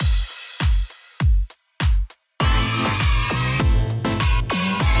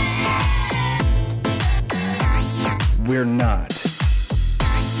we're not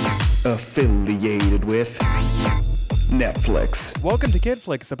affiliated with Netflix. Welcome to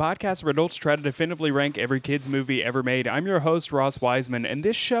KidFlix, the podcast where adults try to definitively rank every kid's movie ever made. I'm your host, Ross Wiseman, and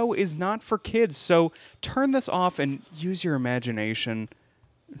this show is not for kids, so turn this off and use your imagination.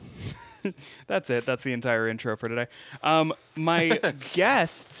 That's it. That's the entire intro for today. My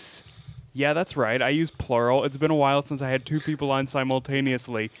guests... Yeah, that's right. I use plural. It's been a while since I had two people on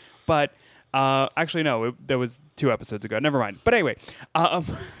simultaneously, but... actually, no, that was 2 episodes ago. Never mind. But anyway,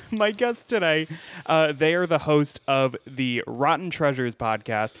 my guests today, they are the host of the Rotten Treasures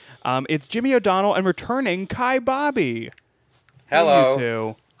podcast. It's Jimmy O'Donnell and returning Kai Bobby. Hello. Hey, you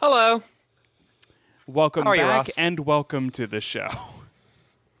two. Hello. Welcome How are you, back Ross? and welcome to the show.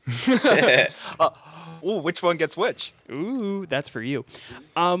 Ooh, which one gets which? Ooh, that's for you.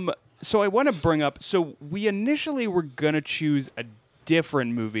 So I want to bring up, so we initially were going to choose a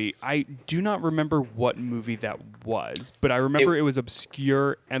different movie. I do not remember what movie that was, but I remember it was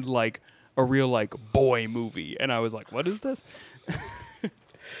obscure and like a real like boy movie, and I was like, "What is this?"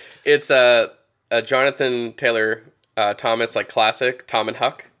 It's a Jonathan Taylor Thomas like classic, Tom and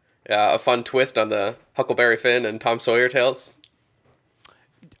Huck. A fun twist on the Huckleberry Finn and Tom Sawyer tales.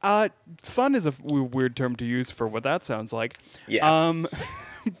 Fun is a weird term to use for what that sounds like. Yeah.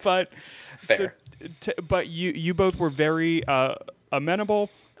 But Fair. But you both were very amenable.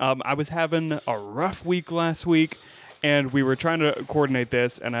 I was having a rough week last week, and we were trying to coordinate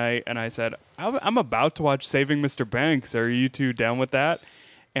this, and I said, I'm about to watch Saving Mr. Banks. Are you two down with that?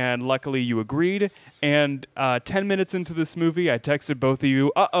 And luckily you agreed. And 10 minutes into this movie, I texted both of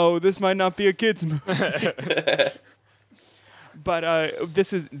you, this might not be a kid's movie. But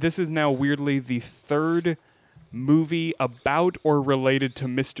this is now weirdly the third movie about or related to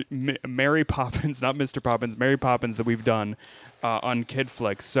Mary Poppins, not Mr. Poppins, Mary Poppins that we've done on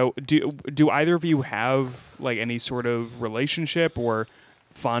KidFlix. So do either of you have like any sort of relationship or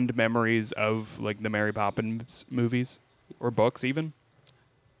fond memories of like the Mary Poppins movies or books even?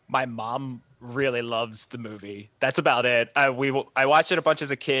 My mom really loves the movie. That's about it. I watched it a bunch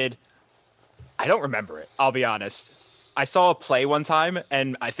as a kid. I don't remember it, I'll be honest. I saw a play one time,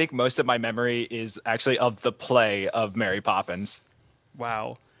 and I think most of my memory is actually of the play of Mary Poppins.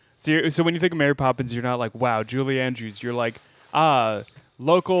 Wow. So when you think of Mary Poppins, you're not like, wow, Julie Andrews. You're like,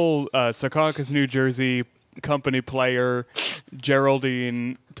 local Secaucus, New Jersey company player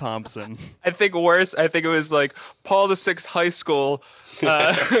Geraldine Thompson. I think worse. I think it was like Paul VI High School, Okay.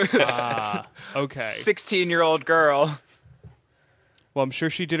 16-year-old girl. Well, I'm sure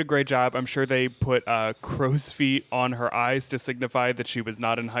she did a great job. I'm sure they put crow's feet on her eyes to signify that she was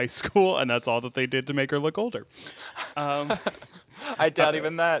not in high school, and that's all that they did to make her look older. I doubt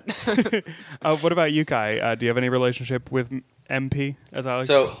even that. What about you, Kai? Do you have any relationship with MP, as I like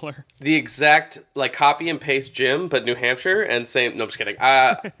to call her? The exact like copy and paste Jim, but New Hampshire and same. No, I'm just kidding.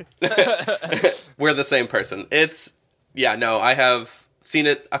 We're the same person. I have seen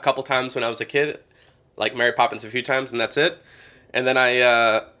it a couple times when I was a kid, like Mary Poppins a few times, and that's it. And then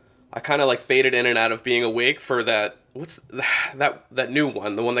I kind of like faded in and out of being awake for that. What's that new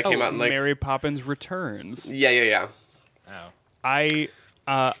one? The one that came out in like Mary Poppins Returns. Yeah. Oh. I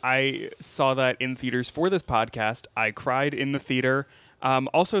saw that in theaters for this podcast. I cried in the theater.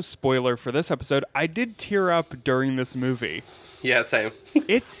 Also, spoiler for this episode, I did tear up during this movie. Yeah, same.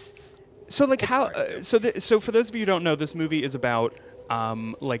 It's so like how so for those of you who don't know, this movie is about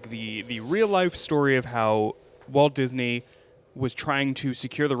like the real life story of how Walt Disney was trying to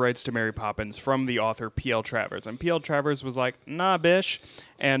secure the rights to Mary Poppins from the author P.L. Travers. And P.L. Travers was like, nah, bish.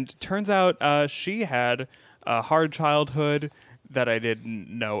 And turns out she had a hard childhood that I didn't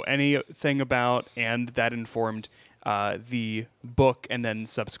know anything about, and that informed the book and then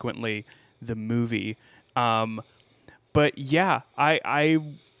subsequently the movie. But yeah, I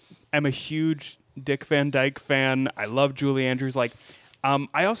am a huge Dick Van Dyke fan. I love Julie Andrews. Like,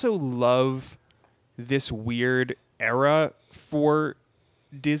 I also love this weird era for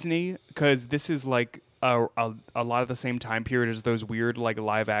Disney, because this is like a lot of the same time period as those weird like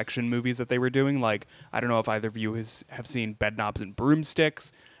live action movies that they were doing. Like, I don't know if either of you have seen Bedknobs and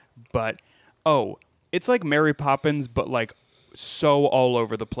Broomsticks, but it's like Mary Poppins, but like so all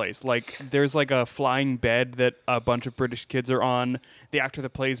over the place. Like, there's like a flying bed that a bunch of British kids are on. The actor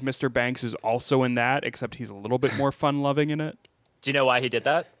that plays Mr. Banks is also in that, except he's a little bit more fun loving in it. Do you know why he did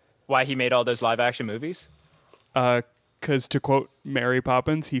that? Why he made all those live action movies? Because to quote Mary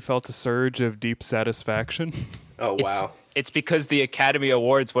Poppins, he felt a surge of deep satisfaction. Oh, wow. It's because the Academy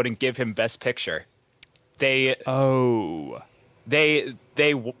Awards wouldn't give him Best Picture. They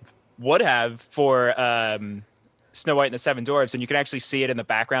would have for Snow White and the Seven Dwarfs, and you can actually see it in the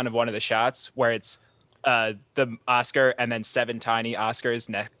background of one of the shots where it's the Oscar and then 7 tiny Oscars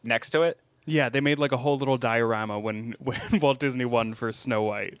next to it. Yeah, they made like a whole little diorama when Walt Disney won for Snow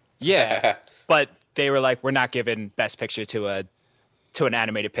White. Yeah, but they were like, we're not giving Best Picture to an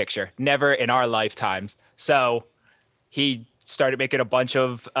animated picture. Never in our lifetimes. So he started making a bunch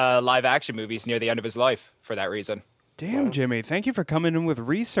of live action movies near the end of his life for that reason. Damn, Jimmy, thank you for coming in with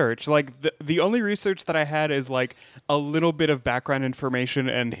research. Like, the only research that I had is, like, a little bit of background information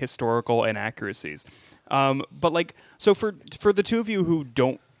and historical inaccuracies. But, like, so for the two of you who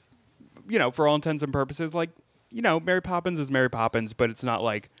don't, you know, for all intents and purposes, like, you know, Mary Poppins is Mary Poppins, but it's not,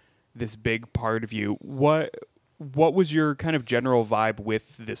 like, this big part of you. What was your kind of general vibe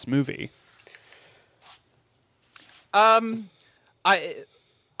with this movie? I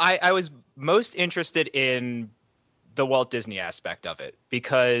was most interested in the Walt Disney aspect of it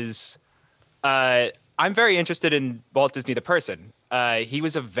because I'm very interested in Walt Disney the person. He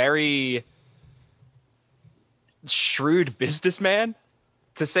was a very shrewd businessman,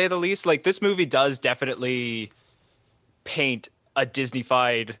 to say the least. Like, this movie does definitely paint a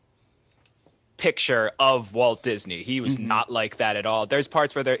Disney-fied picture of Walt Disney. He was not like that at all. There's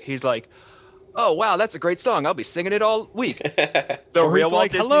parts where he's like, oh, wow, that's a great song. I'll be singing it all week. The Or real he's Walt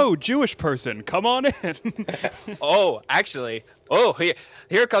like, Disney. hello, Jewish person, come on in. Oh, actually. Oh,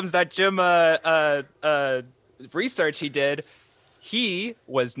 here comes that Jim research he did. He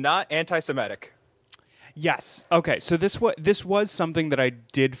was not anti-Semitic. Yes. Okay. So this was something that I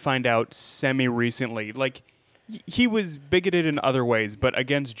did find out semi-recently. Like, he was bigoted in other ways, but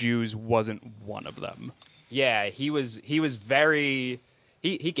against Jews wasn't one of them. Yeah, he was very...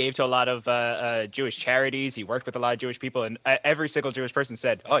 He gave to a lot of Jewish charities. He worked with a lot of Jewish people, and every single Jewish person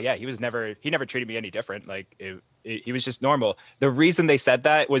said, "Oh yeah, he never treated me any different. Like he was just normal." The reason they said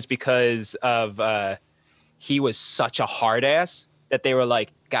that was because of he was such a hard ass that they were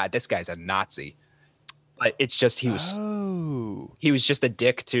like, "God, this guy's a Nazi." But it's just he was just a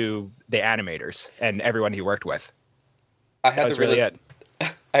dick to the animators and everyone he worked with. I had That was really it.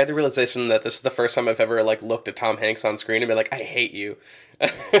 I had the realization that this is the first time I've ever like looked at Tom Hanks on screen and been like, I hate you.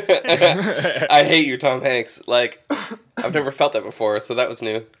 I hate you, Tom Hanks. Like, I've never felt that before, so that was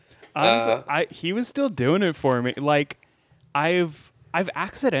new. Honestly, he was still doing it for me. Like, I've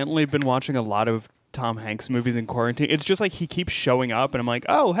accidentally been watching a lot of Tom Hanks movies in quarantine. It's just like he keeps showing up, and I'm like,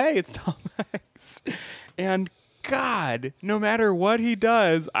 oh, hey, it's Tom Hanks. And God, no matter what he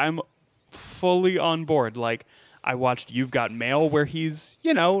does, I'm fully on board. Like, I watched You've Got Mail, where he's,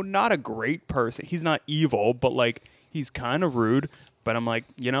 you know, not a great person. He's not evil, but, like, he's kind of rude. But I'm like,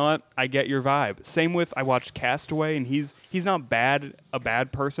 you know what? I get your vibe. Same with, I watched Castaway, and he's not a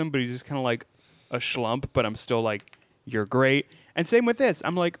bad person, but he's just kind of like a schlump, but I'm still like, you're great. And same with this.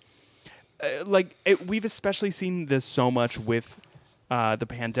 I'm like we've especially seen this so much with the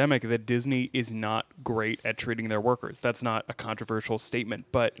pandemic that Disney is not great at treating their workers. That's not a controversial statement,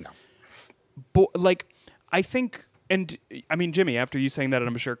 but, like, I think, and I mean, Jimmy, after you saying that, and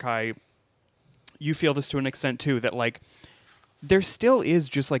I'm sure Kai, you feel this to an extent too, that like, there still is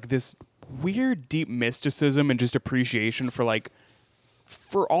just like this weird deep mysticism and just appreciation for like,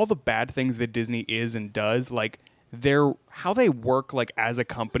 for all the bad things that Disney is and does, like how they work like as a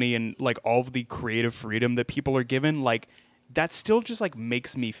company and like all of the creative freedom that people are given, like that still just like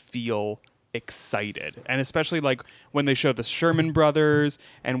makes me feel excited. And especially like when they show the Sherman Brothers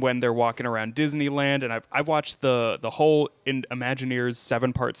and when they're walking around Disneyland, and I've watched the whole Imagineers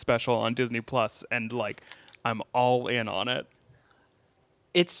 7-part special on Disney Plus, and like I'm all in on it.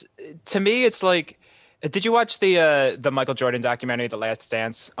 It's, to me, it's like, did you watch the Michael Jordan documentary, The Last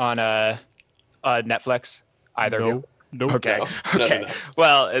Dance, on Netflix? Either of you? Nope. Okay. No. Okay.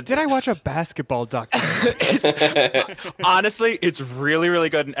 Well, Did I watch a basketball documentary? honestly, it's really, really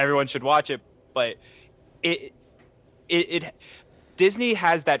good, and everyone should watch it. But it Disney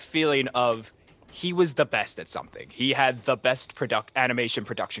has that feeling of he was the best at something. He had the best animation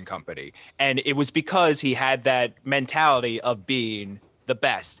production company, and it was because he had that mentality of being the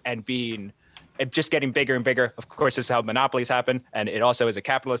best and just getting bigger and bigger. Of course, this is how monopolies happen, and it also is a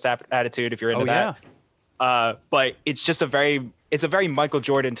capitalist attitude if you're into that. But it's just a very Michael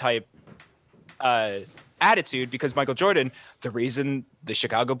Jordan type attitude, because Michael Jordan, the reason the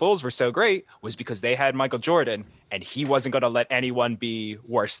Chicago Bulls were so great was because they had Michael Jordan, and he wasn't going to let anyone be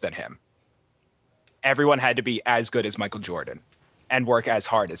worse than him. Everyone had to be as good as Michael Jordan and work as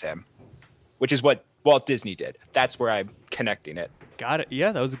hard as him, which is what Walt Disney did. That's where I'm connecting it. Got it.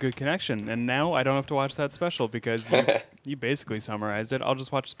 Yeah, that was a good connection. And now I don't have to watch that special because you basically summarized it. I'll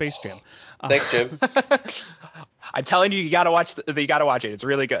just watch Space Jam. Thanks, Jim. I'm telling you, you gotta watch it. It's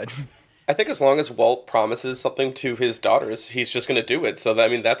really good. I think as long as Walt promises something to his daughters, he's just going to do it. So, I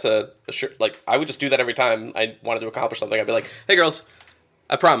mean, that's a sure. Like, I would just do that every time I wanted to accomplish something. I'd be like, "Hey, girls,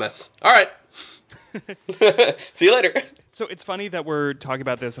 I promise. All right, see you later." So it's funny that we're talking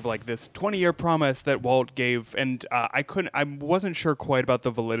about this of like this 20-year promise that Walt gave, and I wasn't sure quite about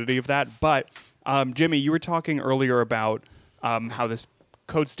the validity of that. But Jimmy, you were talking earlier about how this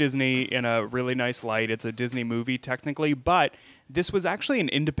coats Disney in a really nice light. It's a Disney movie technically, but this was actually an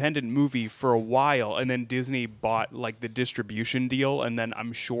independent movie for a while, and then Disney bought like the distribution deal, and then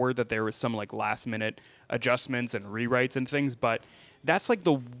I'm sure that there was some like last minute adjustments and rewrites and things, but that's like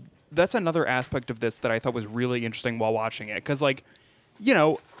that's another aspect of this that I thought was really interesting while watching it, because like, you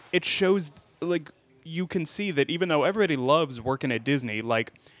know, it shows like you can see that even though everybody loves working at Disney,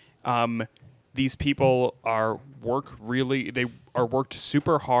 like these people they are worked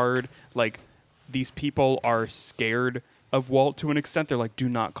super hard. Like, these people are scared of Walt to an extent. They're like, do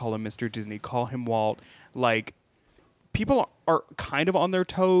not call him Mr. Disney, call him Walt. Like, people are kind of on their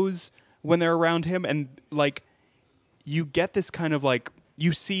toes when they're around him, and like, you get this kind of like,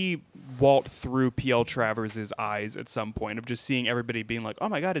 you see Walt through P.L. Travers' eyes at some point of just seeing everybody being like, oh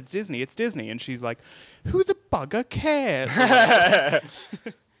my God, it's Disney. And she's like, who the bugger cares?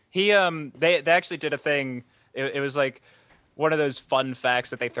 They actually did a thing. It was like one of those fun facts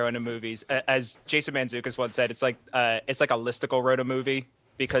that they throw into movies. As Jason Mantzoukas once said, it's like a listicle wrote a movie,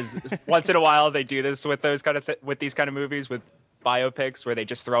 because once in a while they do this with those kind of with these kind of movies, with biopics, where they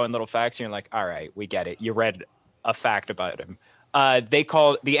just throw in little facts and you're like, all right, we get it. You read a fact about him. They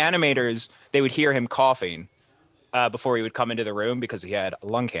call the animators. They would hear him coughing before he would come into the room because he had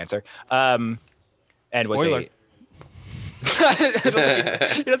lung cancer. And Spoiler. was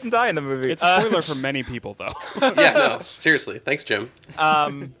he doesn't die in the movie. It's a spoiler for many people, though. Yeah, no, seriously. Thanks, Jim.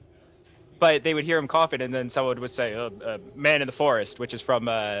 But they would hear him coughing, and then someone would say, "Man in the Forest," which is from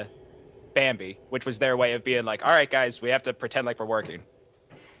Bambi, which was their way of being like, "All right, guys, we have to pretend like we're working."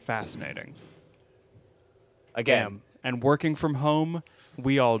 Fascinating. Again. Damn. And working from home,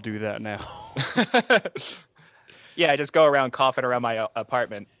 we all do that now. Yeah, I just go around coughing around my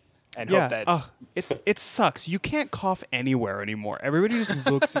apartment and hope that... it sucks. You can't cough anywhere anymore. Everybody just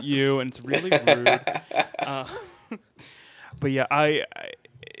looks at you, and it's really rude. But yeah,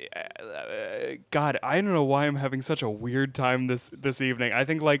 God, I don't know why I'm having such a weird time this evening. I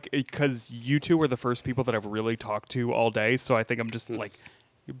think like because you two were the first people that I've really talked to all day, so I think I'm just like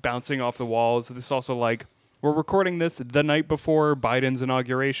bouncing off the walls. This also like, we're recording this the night before Biden's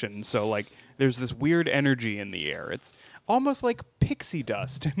inauguration, so like there's this weird energy in the air. It's almost like pixie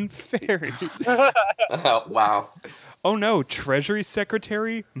dust and fairies. Oh, wow. Oh no, Treasury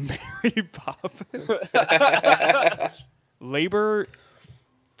Secretary Mary Poppins. Labor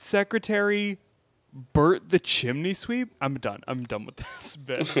Secretary Bert the Chimney Sweep. I'm done with this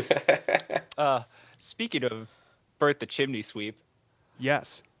bit. Speaking of Bert the Chimney Sweep,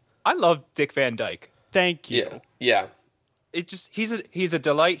 Yes. I love Dick Van Dyke. Thank you. Yeah. He's a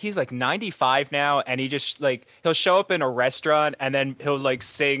delight. He's like 95 now, and he just like, he'll show up in a restaurant and then he'll like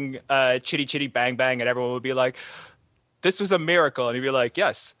sing Chitty Chitty Bang Bang, and everyone would be like, this was a miracle, and he'd be like,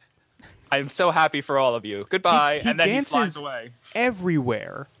 yes, I'm so happy for all of you, goodbye. He and then he dances flies away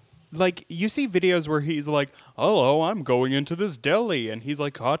everywhere. Like, you see videos where he's like, hello, I'm going into this deli. And he's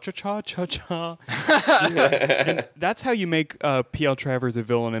like, cha-cha-cha-cha-cha. And that's how you make P.L. Travers a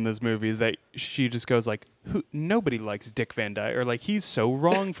villain in this movie, is that she just goes like, nobody likes Dick Van Dyke. Or like, he's so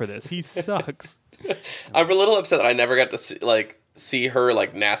wrong for this. He sucks. I'm a little upset that I never got to see her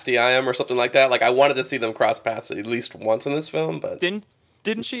like nasty I am or something like that. Like, I wanted to see them cross paths at least once in this film, but didn't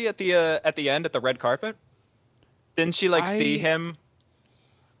she at the end at the red carpet? Didn't she see him?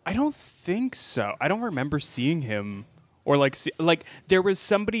 I don't think so. I don't remember seeing him, or like there was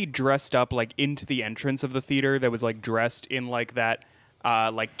somebody dressed up like into the entrance of the theater that was like dressed in like that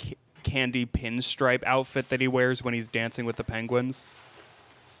candy pinstripe outfit that he wears when he's dancing with the penguins.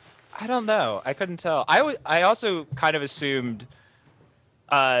 I don't know. I couldn't tell. I also kind of assumed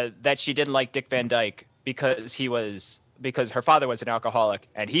that she didn't like Dick Van Dyke because her father was an alcoholic,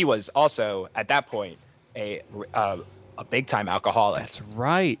 and he was also at that point a big time alcoholic. That's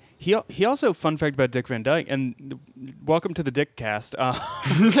right. He also, fun fact about Dick Van Dyke, and welcome to the Dick Cast.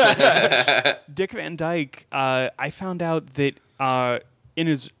 Dick Van Dyke, I found out that in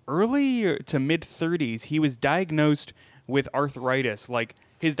his early to mid 30s, he was diagnosed with arthritis. Like,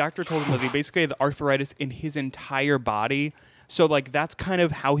 his doctor told him that he basically had arthritis in his entire body. So like, that's kind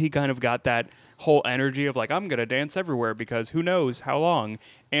of how he kind of got that whole energy of like, I'm gonna dance everywhere because who knows how long.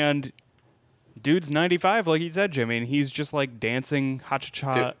 And dude's 95, like he said, Jimmy, and he's just like dancing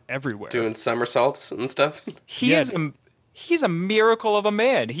cha-cha-cha everywhere. Doing somersaults and stuff. He he's a miracle of a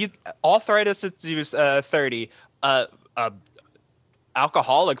man. He arthritis since he was 30.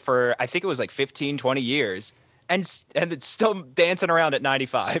 Alcoholic for I think it was like 15, 20 years, and it's still dancing around at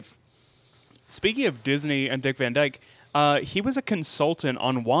 95. Speaking of Disney and Dick Van Dyke, he was a consultant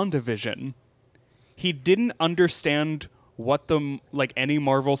on WandaVision. He didn't understand what any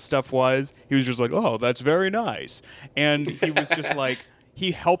Marvel stuff was. He was just like, "Oh, that's very nice," and he was just like,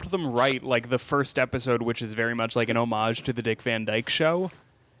 he helped them write like the first episode, which is very much like an homage to the Dick Van Dyke Show.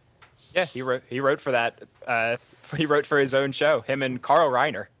 Yeah, he wrote for that. He wrote for his own show. Him and Carl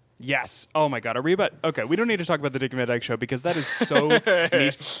Reiner. Yes. Oh my God. Are we about? Okay, we don't need to talk about the Dick Van Dyke Show because that is so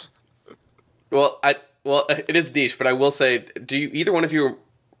niche. Well, it is niche, but I will say, do you either one of you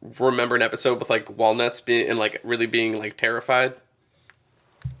remember an episode with like walnuts being and like really being like terrified?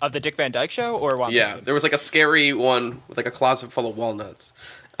 Of the Dick Van Dyke Show or WandaVision? Yeah, there was like a scary one with like a closet full of walnuts.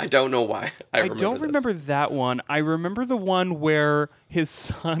 I don't know why. I don't remember that one. I remember the one where his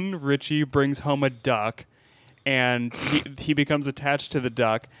son Richie brings home a duck, and he becomes attached to the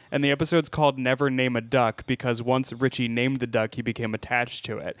duck. And the episode's called "Never Name a Duck" because once Richie named the duck, he became attached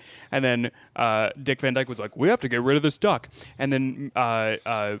to it. And then Dick Van Dyke was like, "We have to get rid of this duck." And then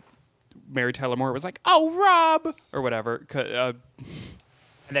Mary Tyler Moore was like, "Oh, Rob," or whatever.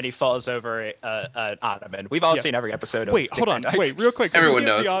 And then he falls over an ottoman. We've all seen every episode of Wait, Dick hold Van on. Dyke. Wait, real quick. Everyone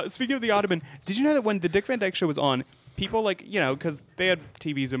knows. Speaking of the ottoman, did you know that when the Dick Van Dyke Show was on, people because they had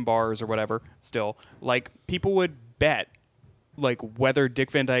TVs in bars or whatever still, people would bet, whether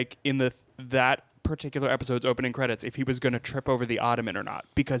Dick Van Dyke in that particular episode's opening credits, if he was going to trip over the ottoman or not.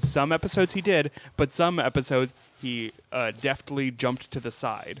 Because some episodes he did, but some episodes he deftly jumped to the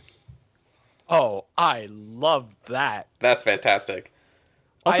side. Oh, I love that. That's fantastic.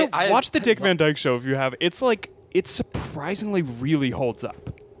 Also, watch the Dick Van Dyke Show if you have. It's it surprisingly really holds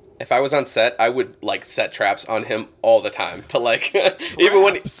up. If I was on set, I would set traps on him all the time to even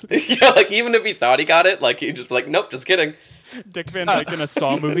when even if he thought he got it, he'd just be like, nope, just kidding. Dick Van Dyke in a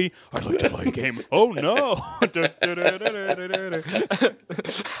Saw movie. I'd like to play a game. Oh no!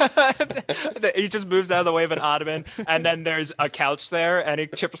 He just moves out of the way of an ottoman, and then there's a couch there, and he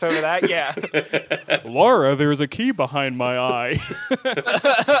trips over that. Yeah. Laura, there's a key behind my eye.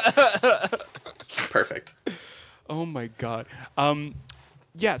 Perfect. Oh my God.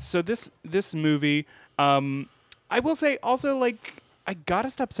 Yeah. So this movie, I will say also I gotta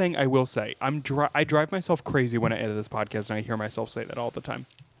stop saying I will say. I drive myself crazy when I edit this podcast, and I hear myself say that all the time.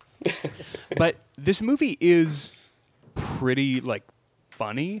 But this movie is pretty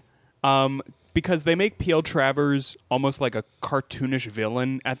funny, because they make P.L. Travers almost like a cartoonish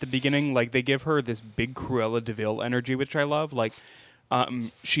villain at the beginning. They give her this big Cruella de Vil energy, which I love.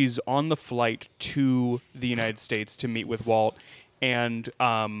 She's on the flight to the United States to meet with Walt, and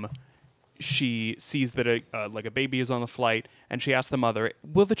she sees that a baby is on the flight, and she asks the mother,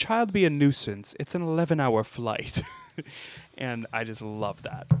 "Will the child be a nuisance? It's an 11-hour flight." And I just love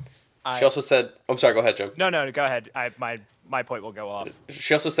that. She also said, I'm sorry, go ahead, Jim. No, go ahead. My point will go off.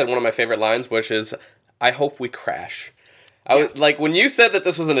 She also said one of my favorite lines, which is, "I hope we crash." I was when you said that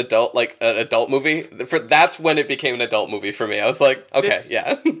this was an adult movie, that's when it became an adult movie for me. I was like, okay,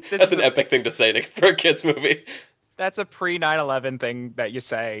 that's an epic thing to say for a kids movie. That's a pre 9/11 thing that you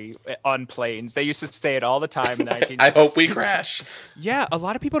say on planes. They used to say it all the time in the 1960s. I hope we crash. Yeah, a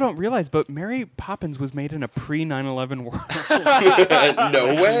lot of people don't realize, but Mary Poppins was made in a pre 9/11 world. No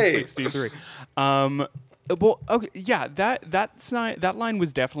way. 1963. Well, okay, yeah, that line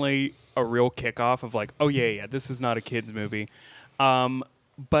was definitely a real kickoff of oh yeah, this is not a kids movie.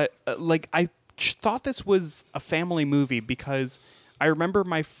 But I thought this was a family movie because I remember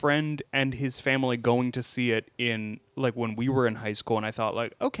my friend and his family going to see it in when we were in high school, and I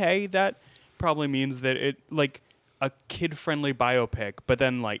thought okay, that probably means that it a kid-friendly biopic. But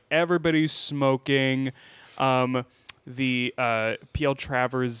then everybody's smoking. The P.L.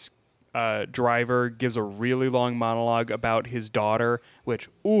 Travers driver gives a really long monologue about his daughter, which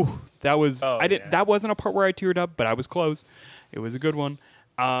that was that wasn't a part where I teared up, but I was close. It was a good one.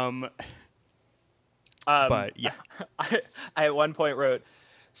 But yeah, I at one point wrote,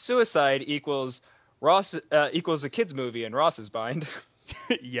 "Suicide equals Ross equals a kids movie in Ross's mind."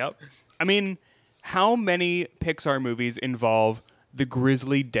 Yep. I mean, how many Pixar movies involve the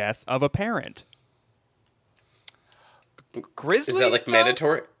grisly death of a parent? Grisly? Is that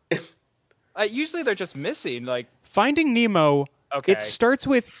mandatory? Usually they're just missing. Finding Nemo. Okay. It starts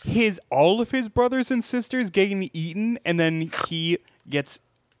with all of his brothers and sisters getting eaten, and then he gets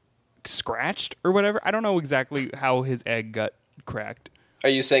scratched or whatever. I don't know exactly how his egg got cracked. Are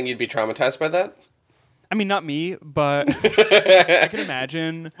you saying you'd be traumatized by that? I mean, not me, but I can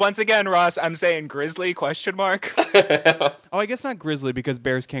imagine. Once again, Ross, I'm saying grizzly, question mark. Oh, I guess not grizzly because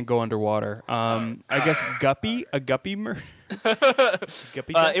bears can't go underwater. I guess guppy, a guppy.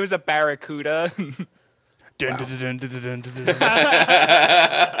 Guppy. It was a barracuda. Dun, dun, dun, dun, dun, dun,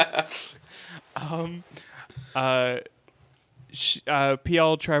 dun, dun.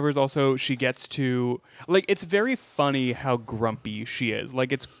 PL Travers also, she gets to, like, it's very funny how grumpy she is.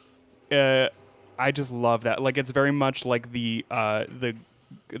 Like, it's I just love that. Like, it's very much like the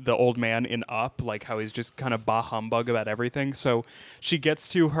old man in Up, like how he's just kind of bah humbug about everything. So she gets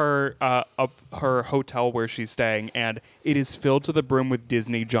to her her hotel where she's staying, and it is filled to the brim with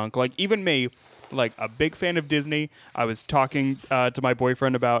Disney junk. Like, even me, like a big fan of Disney, I was talking to my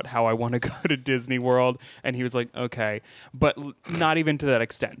boyfriend about how I want to go to Disney World, and he was like, okay, but not even to that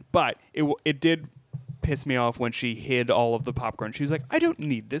extent. But it did piss me off when she hid all of the popcorn. She was like, I don't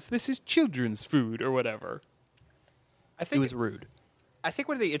need this. This is children's food or whatever. I think It was rude. I think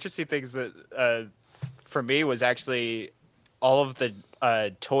one of the interesting things that for me was actually all of the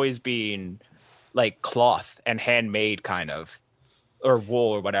toys being like cloth and handmade, kind of, or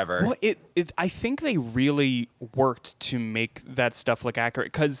wool or whatever. Well, I think they really worked to make that stuff look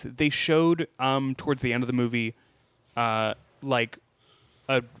accurate, because they showed towards the end of the movie, like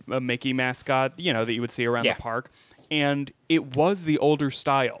a Mickey mascot, you know, that you would see around Yeah. the park, and it was the older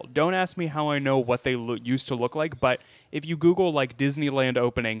style. Don't ask me how I know what they used to look like, but if you Google like Disneyland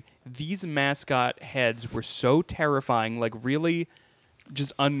opening, these mascot heads were so terrifying, like really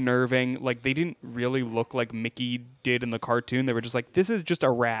just unnerving. Like, they didn't really look like Mickey did in the cartoon. They were just like, this is just a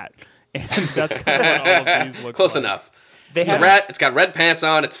rat. And that's kind of what all of these look Close like. enough. They It's a had rat. It's got red pants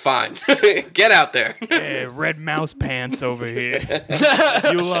on. It's fine. Get out there. Hey, red mouse pants over here.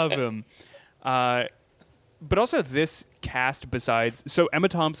 You love him. But also this cast, besides, so Emma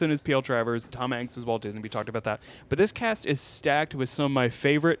Thompson is P.L. Travers, Tom Hanks is Walt Disney. We talked about that. But this cast is stacked with some of my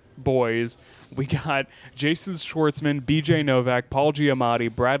favorite boys. We got Jason Schwartzman, B.J. Novak, Paul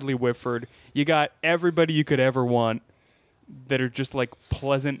Giamatti, Bradley Whitford. You got everybody you could ever want that are just like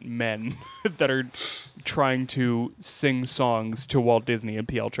pleasant men that are trying to sing songs to Walt Disney and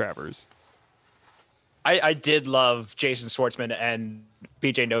P.L. Travers. I did love Jason Schwartzman and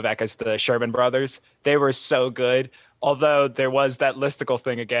BJ Novak as the Sherman brothers. They were so good. Although there was that listicle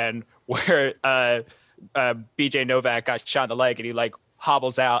thing again where BJ Novak got shot in the leg and he like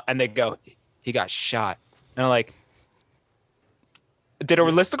hobbles out and they go, he got shot. And I'm like, did a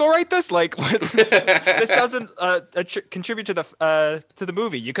listicle write this? Like, this doesn't contribute to the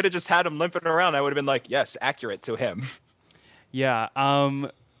movie. You could have just had him limping around. I would have been like, yes, accurate to him. Yeah.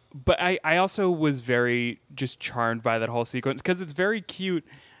 But I also was very just charmed by that whole sequence because it's very cute.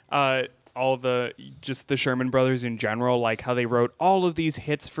 All the Sherman brothers in general, like how they wrote all of these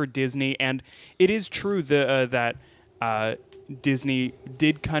hits for Disney, and it is true that Disney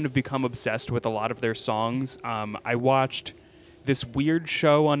did kind of become obsessed with a lot of their songs. I watched this weird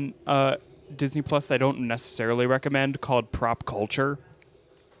show on Disney Plus that I don't necessarily recommend called Prop Culture,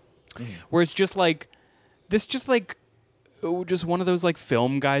 where it's just like just one of those like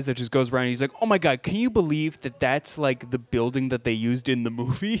film guys that just goes around and he's like, oh my God, can you believe that that's like the building that they used in the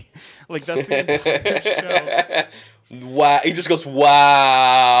movie? Like, that's the entire show. Wow. He just goes,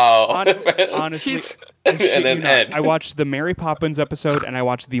 wow. Honestly, and then Ed. I watched the Mary Poppins episode and I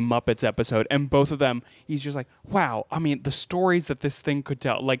watched the Muppets episode, and both of them, he's just like, wow. I mean, the stories that this thing could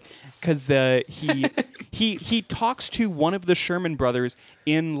tell, like, because he talks to one of the Sherman brothers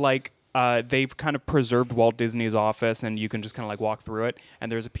in like. They've kind of preserved Walt Disney's office, and you can just kind of like walk through it, and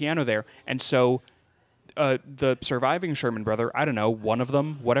there's a piano there. And so the surviving Sherman brother, I don't know, one of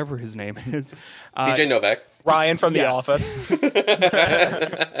them, whatever his name is. BJ Novak. Ryan from The Yeah. Office.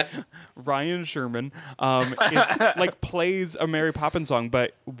 Ryan Sherman is like plays a Mary Poppins song,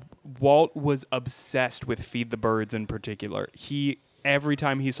 but Walt was obsessed with Feed the Birds in particular. Every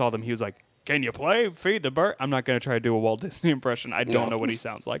time he saw them, he was like, can you play Feed the Bird? I'm not going to try to do a Walt Disney impression. I don't know what he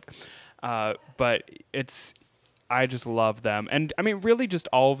sounds like. But I just love them. And I mean, really just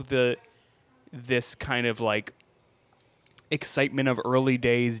all of this kind of like excitement of early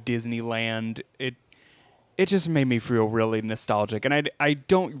days Disneyland. It just made me feel really nostalgic. And I've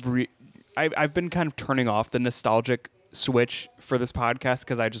been kind of turning off the nostalgic switch for this podcast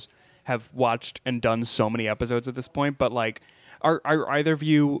because I just have watched and done so many episodes at this point. But like, are either of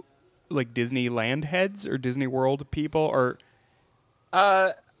you like Disneyland heads or Disney World people, or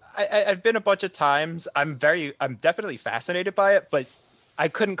I've been a bunch of times. I'm definitely fascinated by it, but I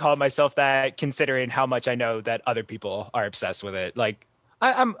couldn't call myself that considering how much I know that other people are obsessed with it. Like,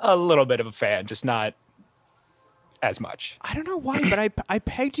 I'm a little bit of a fan, just not as much. I don't know why, but I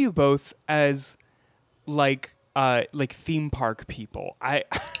pegged you both as like theme park people. I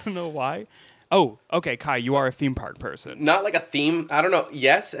don't know why. Oh, okay, Kai, you are a theme park person. Not like a theme. I don't know.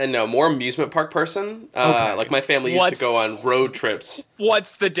 Yes and no. More amusement park person. Okay. Like my family used to go on road trips.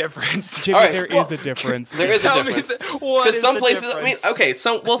 What's the difference? Jimmy, All right, there well, is a difference. There is a Tell me difference. what Because is some the places. difference? I mean, okay.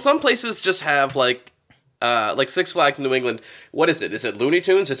 Some places just have like Six Flags in New England. What is it? Is it Looney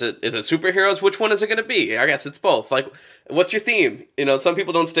Tunes? Is it superheroes? Which one is it going to be? I guess it's both. Like, what's your theme? You know, some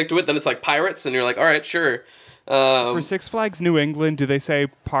people don't stick to it. Then it's like pirates, and you're like, all right, sure. For Six Flags New England, do they say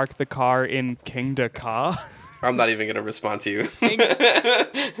park the car in Kingda Ka? I'm not even going to respond to you.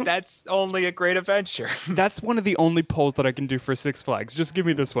 That's only a great adventure. That's one of the only polls that I can do for Six Flags. Just give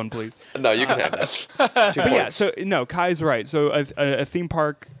me this one, please. No, you can have that. 2 But yeah, points. so no, Kai's right. So a theme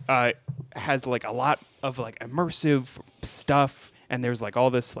park has like a lot of like immersive stuff, and there's like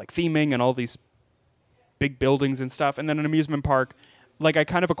all this like theming and all these big buildings and stuff. And then an amusement park, like I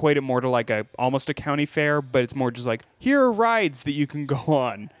kind of equate it more to like almost a county fair, but it's more just like here are rides that you can go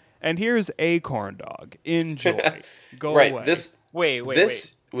on, and here's a corn dog. Enjoy. Go Right. away. Wait.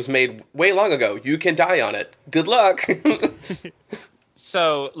 This was made way long ago. You can die on it. Good luck.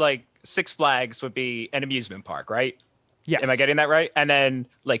 So, like, Six Flags would be an amusement park, right? Yes. Am I getting that right? And then,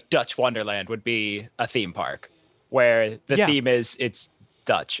 like, Dutch Wonderland would be a theme park where the Yeah. theme is it's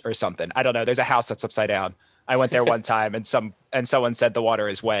Dutch or something. I don't know. There's a house that's upside down. I went there one time, and someone said the water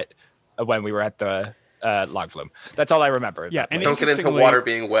is wet when we were at the log flume. That's all I remember. Yeah, and Don't get into interestingly- water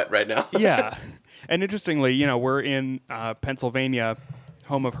being wet right now. Yeah. And interestingly, you know, we're in Pennsylvania,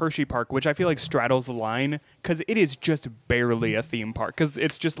 home of Hershey Park, which I feel like straddles the line because it is just barely a theme park. Because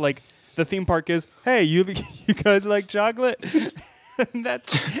it's just like the theme park is, hey, you guys like chocolate? And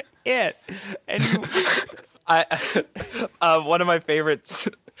that's it. And One of my favorites.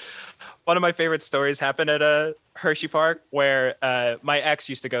 One of my favorite stories happened at a Hershey Park where my ex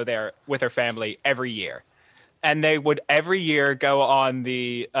used to go there with her family every year, and they would every year go on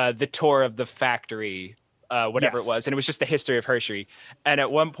the tour of the factory, whatever Yes. it was, and it was just the history of Hershey. And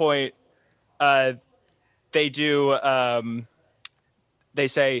at one point, they do they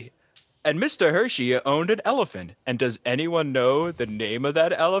say, and Mr. Hershey owned an elephant, and does anyone know the name of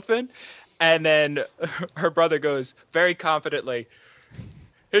that elephant? And then her brother goes very confidently,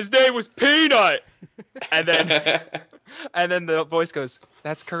 his name was Peanut. And then the voice goes,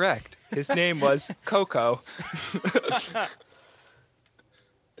 that's correct. His name was Coco.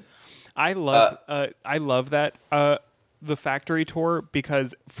 I love that the factory tour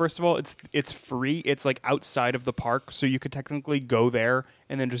because first of all it's free. It's like outside of the park, so you could technically go there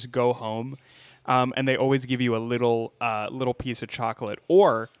and then just go home. And they always give you a little piece of chocolate.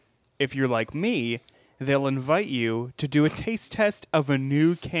 Or if you're like me, they'll invite you to do a taste test of a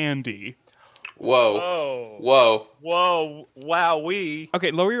new candy. Whoa. Oh. Whoa. Whoa. Wowee.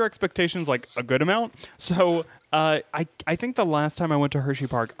 Okay, lower your expectations like a good amount. So I think the last time I went to Hershey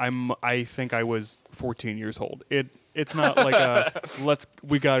Park, I think I was 14 years old. It's not like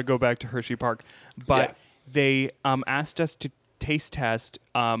we got to go back to Hershey Park, but Yeah. they asked us to taste test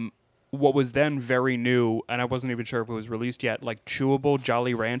what was then very new, and I wasn't even sure if it was released yet, like chewable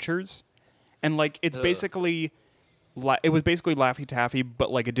Jolly Ranchers, and like it's basically it was basically Laffy Taffy,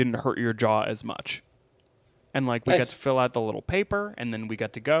 but like it didn't hurt your jaw as much. And like we got Nice. to fill out the little paper, and then we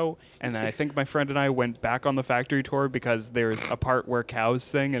got to go. And then I think my friend and I went back on the factory tour because there's a part where cows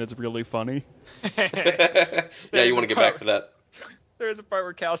sing, and it's really funny. Yeah, you want to get back for that. There's a part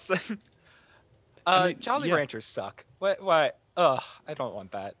where cows sing. Jolly yeah. Ranchers suck. What? Ugh, I don't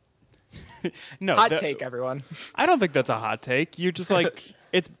want that. No, Hot take, everyone. I don't think that's a hot take. You're just like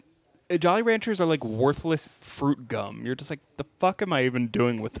it's Jolly Ranchers are like worthless fruit gum. You're just like, the fuck am I even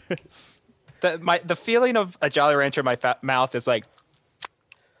doing with this? The feeling of a Jolly Rancher in my mouth is like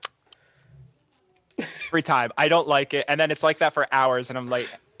every time. I don't like it, and then it's like that for hours, and I'm like,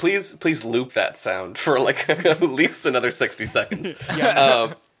 Please loop that sound for like at least another 60 seconds.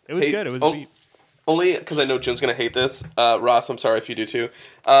 Yeah, it was hey, good. It was oh, neat. Only because I know Jim's gonna hate this. Ross, I'm sorry if you do too.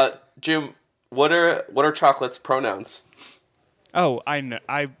 Jim, what are Chocolate's pronouns? Oh, I know.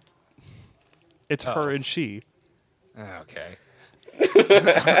 It's her and she. okay.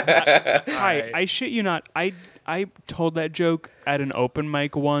 Hi, I shit you not. I told that joke at an open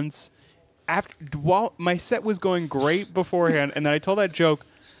mic once. While my set was going great beforehand, and then I told that joke.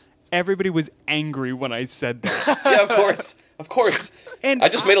 Everybody was angry when I said that. Yeah, of course. And I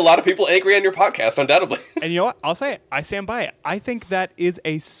just made a lot of people angry on your podcast, undoubtedly. And you know what? I'll say it. I stand by it. I think that is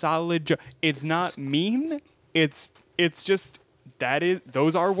a solid joke. It's not mean. It's just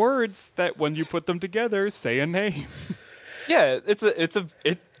those are words that when you put them together say a name. Yeah, it's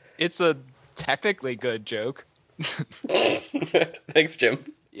a technically good joke. Thanks, Jim.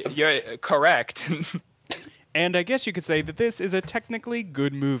 You're correct. And I guess you could say that this is a technically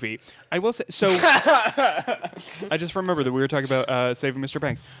good movie. I will say so. I just remember that we were talking about Saving Mr.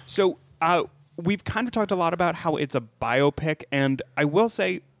 Banks. So we've kind of talked a lot about how it's a biopic, and I will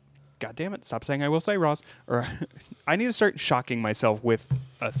say, God damn it, stop saying I will say, Ross. Or I need to start shocking myself with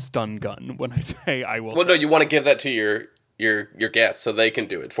a stun gun when I say I will. Well, say. no, you want to give that to your guests so they can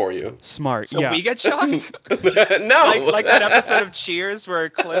do it for you. Smart. So yeah. we get shocked. No, like that episode of Cheers where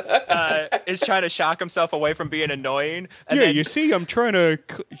Cliff is trying to shock himself away from being annoying. And Yeah, then, you see, I'm trying to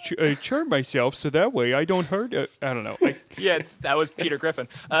churn myself so that way I don't hurt it. I don't know. yeah, that was Peter Griffin.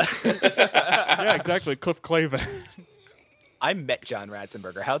 Yeah, exactly. Cliff Clavin. I met John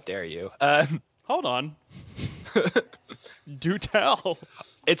Ratzenberger. How dare you? Hold on. Do tell.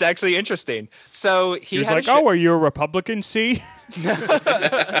 It's actually interesting. So He was had like, a show- "Oh, are you a Republican? See?"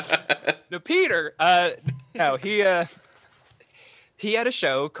 No, Peter. No, he had a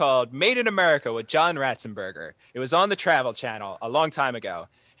show called Made in America with John Ratzenberger. It was on the Travel Channel a long time ago,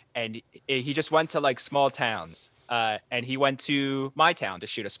 and he just went to like small towns. And he went to my town to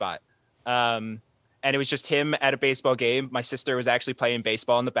shoot a spot. And it was just him at a baseball game. My sister was actually playing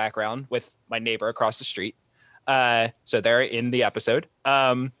baseball in the background with my neighbor across the street. So they're in the episode.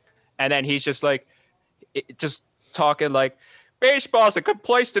 And then he's just like, just talking like, baseball's a good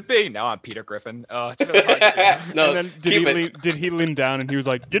place to be. Now I'm Peter Griffin. It's really hard to do. no. And then did he lean down and he was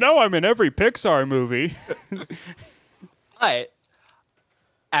like, I'm in every Pixar movie. But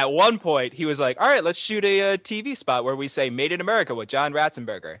at one point, he was like, all right, let's shoot a TV spot where we say Made in America with John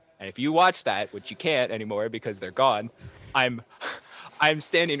Ratzenberger. And if you watch that, which you can't anymore because they're gone, I'm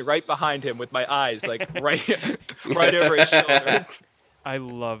standing right behind him with my eyes like right over his shoulders. I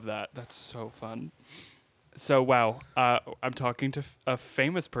love that. That's so fun. So, wow. I'm talking to a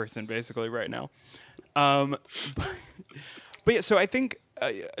famous person basically right now. But yeah, so I think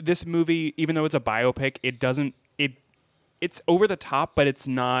this movie, even though it's a biopic, it's over the top, but it's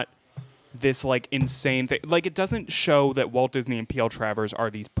not this like insane thing. Like, it doesn't show that Walt Disney and P.L. Travers are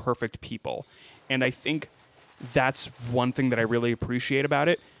these perfect people. And I think that's one thing that I really appreciate about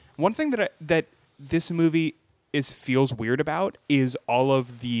it. One thing that this movie feels weird about is all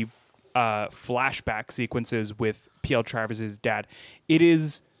of the flashback sequences with P.L. Travers' dad. It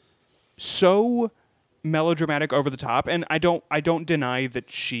is so melodramatic, over the top, and I don't deny that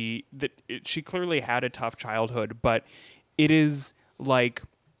she clearly had a tough childhood, but it is like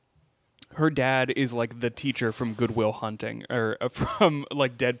her dad is like the teacher from Good Will Hunting or from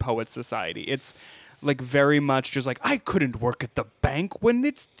like Dead Poets Society. It's like very much just like, I couldn't work at the bank when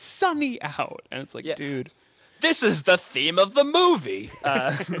it's sunny out, and it's like, Yeah. dude, This is the theme of the movie.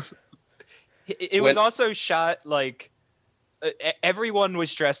 It was also shot like everyone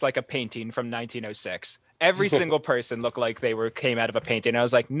was dressed like a painting from 1906. Every single person looked like they came out of a painting. I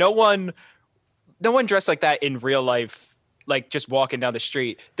was like, no one dressed like that in real life, like just walking down the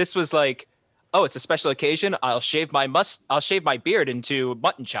street. This was like, oh, it's a special occasion. I'll shave my beard into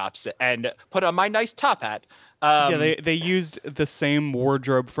mutton chops and put on my nice top hat. yeah, they used the same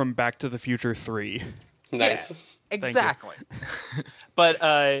wardrobe from Back to the Future 3. Nice. Yeah, exactly. But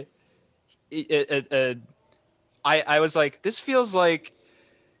I was like, this feels like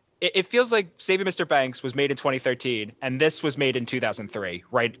it feels like Saving Mr. Banks was made in 2013 and this was made in 2003,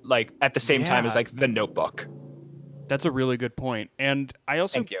 right? Like at the same time as like The Notebook. That's a really good point. And I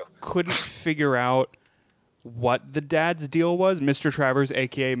also Thank you. couldn't figure out what the dad's deal was, Mr. Travers,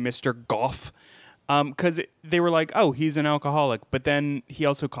 a.k.a. Mr. Goff. Because they were like, oh, he's an alcoholic. But then he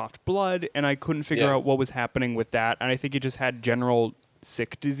also coughed blood, and I couldn't figure out what was happening with that. And I think he just had general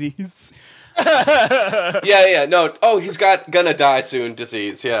sick disease. Yeah. No. Oh, he's gonna die soon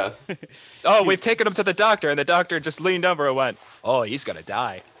disease. Yeah. Oh, we've taken him to the doctor, and the doctor just leaned over and went, oh, he's going to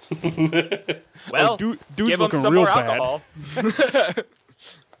die. Well, dude's give him looking some real more bad. alcohol.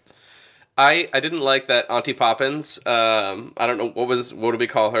 I didn't like that Auntie Poppins. I don't know what do we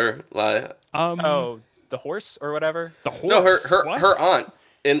call her? Oh, the horse or whatever? The horse. No, What? her aunt.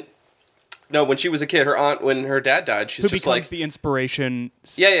 When she was a kid, her aunt, when her dad died, she's Who just becomes like the inspiration.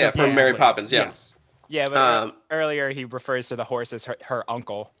 Yeah, from Mary supposedly. Poppins. Yeah. Yes. Yeah, but earlier he refers to the horse as her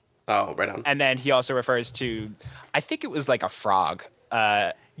uncle. Oh, right on. And then he also refers to, I think it was like a frog.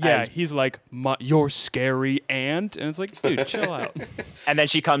 Yeah, as- he's like, you're scary aunt. And it's like, dude, chill out. and then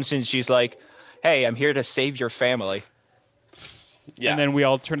she comes in, she's like, hey, I'm here to save your family. Yeah. And then we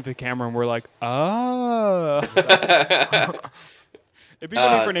all turn to the camera and we're like, oh. It'd be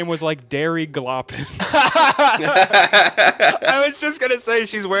funny if her name was like Derry Gloppin. I was just going to say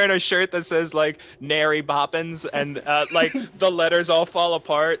she's wearing a shirt that says like Mary Poppins and like the letters all fall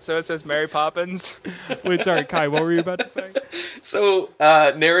apart. So it says Mary Poppins. Wait, sorry, Kai, what were you about to say? So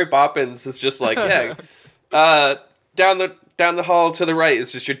Mary Poppins is just like, yeah, Down the hall to the right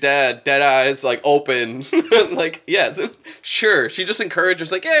is just your dad, dead eyes, like open. Like, yeah, sure. She just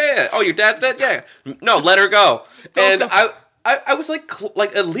encourages, like, yeah. Oh, your dad's dead? Yeah. No, let her go. And I was like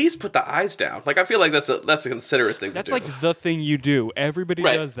at least put the eyes down. Like, I feel like that's a considerate thing That's to do. like the thing you do. Everybody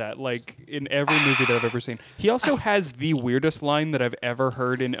Right. does that, like in every movie that I've ever seen. He also has the weirdest line that I've ever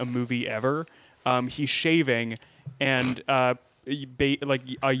heard in a movie ever. He's shaving, and like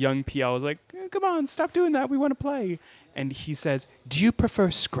a young PL is like, "Come on, stop doing that. We want to play." And he says, "Do you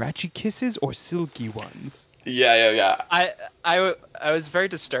prefer scratchy kisses or silky ones?" Yeah. I was very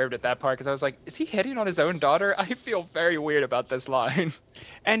disturbed at that part because I was like, is he hitting on his own daughter? I feel very weird about this line.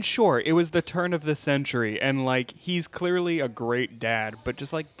 And sure, it was the turn of the century, and like he's clearly a great dad, but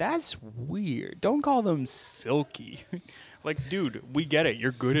just like that's weird. Don't call them silky. Like, dude, we get it.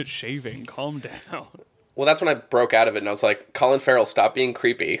 You're good at shaving. Calm down. Well, that's when I broke out of it, and I was like, Colin Farrell, stop being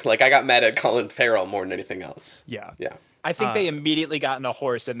creepy. Like, I got mad at Colin Farrell more than anything else. Yeah. Yeah. I think they immediately got in a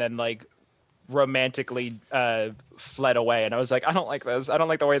horse and then like romantically fled away, and I was like, I don't like this. I don't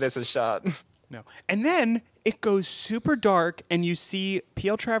like the way this is shot. No. And then it goes super dark, and you see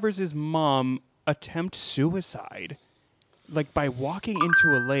P.L. Travers' mom attempt suicide, like by walking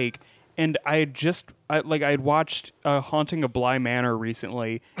into a lake. And I had watched Haunting of Bly Manor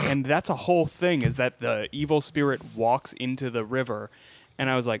recently, and that's a whole thing, is that the evil spirit walks into the river. And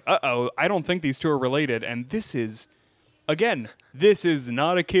I was like, uh-oh, I don't think these two are related. And this is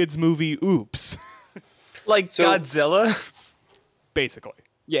not a kid's movie, oops. Like So- Godzilla. Basically.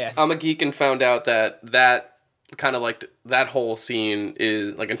 Yeah. I'm a geek and found out that kind of like that whole scene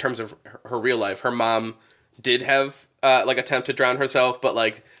is like in terms of her real life. Her mom did have like attempt to drown herself, but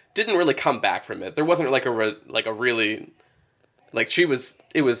like didn't really come back from it. There wasn't like a really like it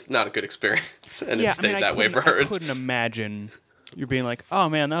was not a good experience, and it stayed that way for her. I couldn't imagine you being like, oh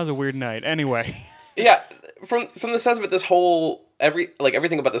man, that was a weird night. Anyway. Yeah, from the sense of it, this whole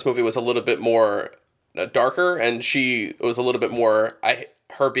everything about this movie was a little bit more darker, and she was a little bit more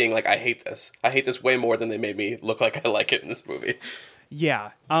her being like, I hate this way more than they made me look like I like it in this movie.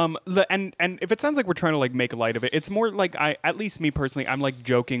 Yeah. And if it sounds like we're trying to like make light of it, it's more like at least me personally, I'm like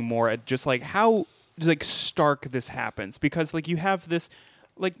joking more at just like how like stark this happens, because like you have this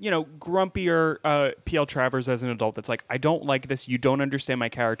like, you know, grumpier P.L. Travers as an adult that's like, I don't like this, you don't understand my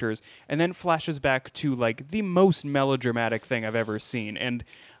characters, and then flashes back to like the most melodramatic thing I've ever seen, and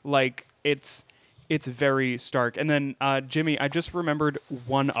like it's very stark. And then Jimmy, I just remembered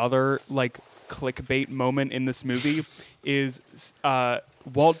one other like clickbait moment in this movie is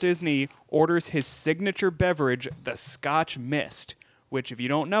Walt Disney orders his signature beverage, the Scotch Mist, which, if you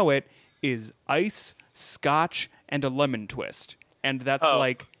don't know it, is ice, scotch, and a lemon twist. And that's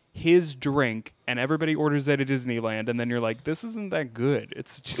like his drink, and everybody orders that at Disneyland, and then you're like, this isn't that good.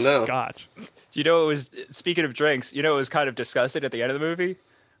 It's just scotch. Do you know, it was, speaking of drinks, you know, it was kind of disgusting at the end of the movie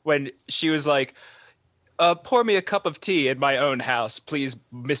when she was like, pour me a cup of tea in my own house, please,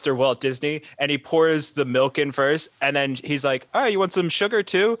 Mr. Walt Disney. And he pours the milk in first, and then he's like, all right, you want some sugar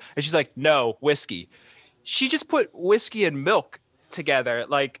too? And she's like, no, whiskey. She just put whiskey and milk together.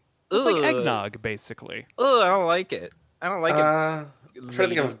 Like, It's ugh. like eggnog, basically. Ugh, I don't like it. I don't like it. I'm trying to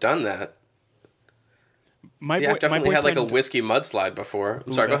think if I've done that. I've definitely had like a whiskey mudslide before.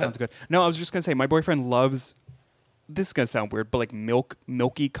 I'm sorry, go that ahead. sounds good. No, I was just gonna say my boyfriend loves. This is gonna sound weird, but like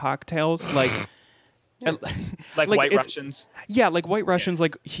milky cocktails, like. Like White it's- Russians. Yeah, like White Russians.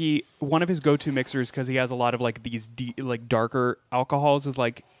 Like one of his go-to mixers, because he has a lot of like these like darker alcohols, is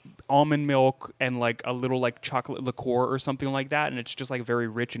like almond milk and like a little like chocolate liqueur or something like that, and it's just like very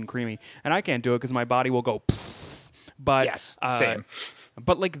rich and creamy. And I can't do it because my body will go. But Yes, same.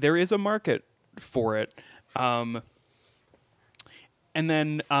 But like there is a market for it. And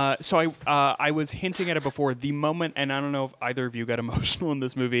then, so I was hinting at it before. The moment, and I don't know if either of you got emotional in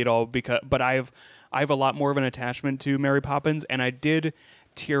this movie at all, but I have a lot more of an attachment to Mary Poppins, and I did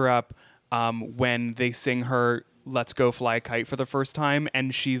tear up when they sing her "Let's Go Fly a Kite" for the first time,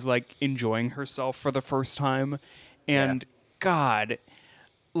 and she's like enjoying herself for the first time, and God,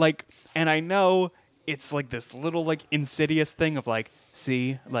 like, and I know it's like this little like insidious thing of like,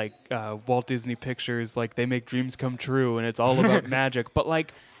 see, like Walt Disney Pictures, like they make dreams come true and it's all about magic. But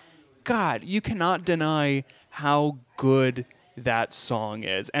like, God, you cannot deny how good that song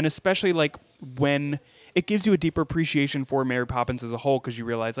is. And especially like when it gives you a deeper appreciation for Mary Poppins as a whole, because you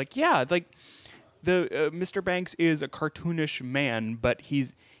realize like, yeah, like the Mr. Banks is a cartoonish man, but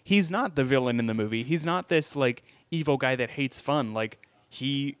he's not the villain in the movie. He's not this like evil guy that hates fun. Like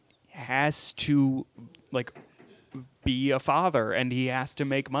he has to like be a father, and he has to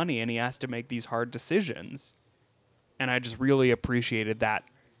make money, and he has to make these hard decisions. And I just really appreciated that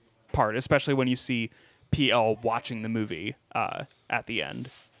part, especially when you see PL watching the movie at the end.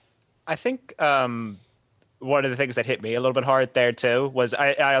 I think one of the things that hit me a little bit hard there too was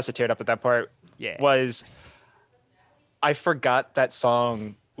I also teared up at that part. Yeah. Was I forgot that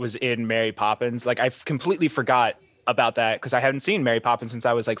song was in Mary Poppins. Like I completely forgot about that because I hadn't seen Mary Poppins since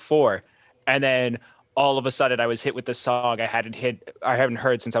I was like 4, and then all of a sudden I was hit with this song I hadn't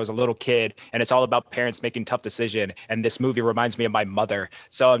heard since I was a little kid, and it's all about parents making tough decision. And this movie reminds me of my mother,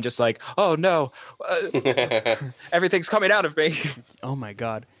 so I'm just like, oh no, everything's coming out of me. Oh my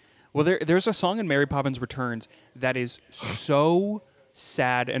God. Well, there's a song in Mary Poppins Returns that is so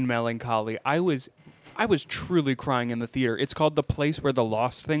sad and melancholy. I was truly crying in the theater. It's called "The Place Where the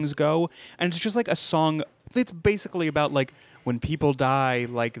Lost Things Go," and it's just like a song. It's basically about like when people die,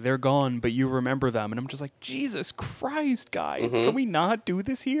 like they're gone, but you remember them. And I'm just like, Jesus Christ, guys, can we not do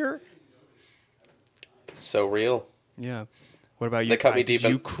this here? It's so real. Yeah. What about you? They cut Kai? me deep Did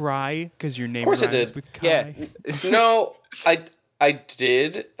you in- cry because your name course I rhymes did. with Kai? Yeah. No, I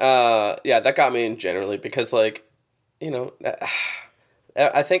did. Yeah, that got me in generally because, like, you know,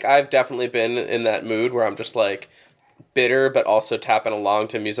 I think I've definitely been in that mood where I'm just like bitter, but also tapping along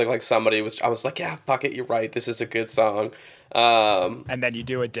to music. Like I was like, yeah, fuck it, you're right. This is a good song. And then you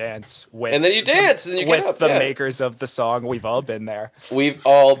do a dance with, And then you dance, and you get with up. the Yeah. makers of the song. We've all been there. We've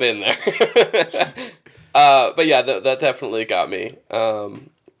all been there. But yeah, that definitely got me.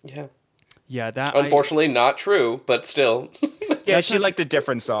 Yeah. Yeah, that Unfortunately, not true, but still. Yeah, she liked a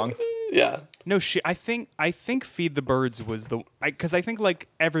different song. Yeah. No, I think Feed the Birds was because I think like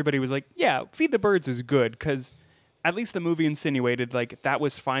everybody was like, yeah, Feed the Birds is good because at least the movie insinuated like that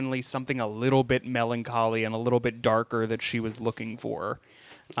was finally something a little bit melancholy and a little bit darker that she was looking for.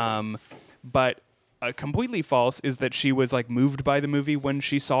 But completely false is that she was like moved by the movie when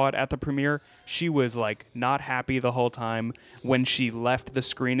she saw it at the premiere. She was like not happy the whole time. When she left the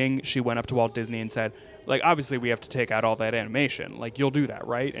screening, she went up to Walt Disney and said, like, obviously we have to take out all that animation. Like, you'll do that,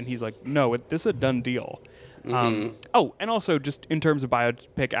 right? And he's like, no, this is a done deal. Oh, and also just in terms of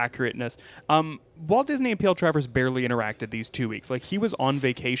biopic accurateness, Walt Disney and P.L. Travers barely interacted these 2 weeks. Like, he was on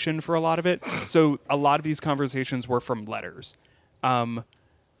vacation for a lot of it, so a lot of these conversations were from letters.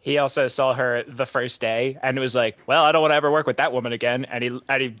 He also saw her the first day and was like, well, I don't want to ever work with that woman again. And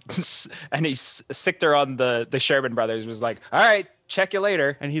he sicked her on the Sherman Brothers, was like, all right, check you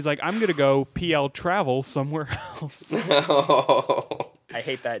later. And he's like, I'm going to go PL travel somewhere else. I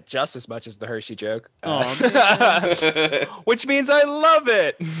hate that just as much as the Hershey joke. Aw, Which means I love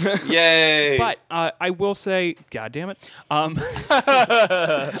it. Yay. But I will say, God damn it, I'm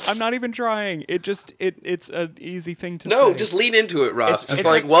not even trying. It's an easy thing to say. No, just lean into it, Ross. It's Just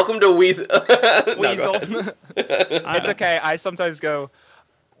like, welcome to Weasel. Weasel. It's okay. I sometimes go,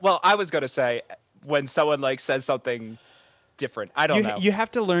 well, I was going to say when someone like says something different. I don't know. You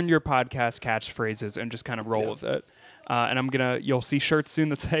have to learn your podcast catchphrases and just kind of roll with it. And you'll see shirts soon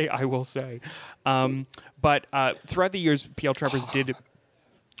that say, I will say. But throughout the years, P.L. Travers did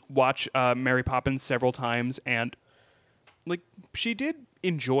watch Mary Poppins several times, and like she did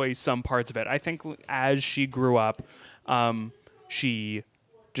enjoy some parts of it. I think as she grew up, she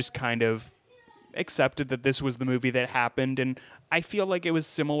just kind of accepted that this was the movie that happened. And I feel like it was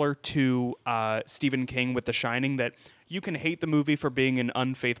similar to Stephen King with The Shining, that you can hate the movie for being an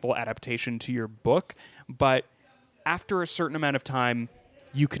unfaithful adaptation to your book, but after a certain amount of time,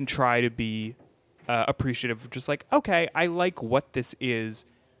 you can try to be appreciative of just like, okay, I like what this is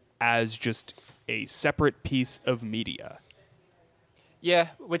as just a separate piece of media. Yeah,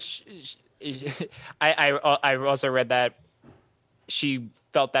 which I also read that she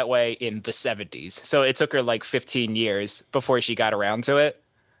felt that way in the 70s. So it took her like 15 years before she got around to it.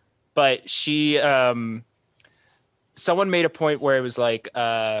 But she, someone made a point where it was like,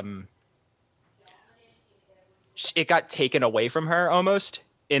 it got taken away from her almost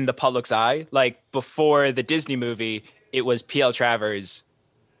in the public's eye. Like before the Disney movie, it was P.L. Travers'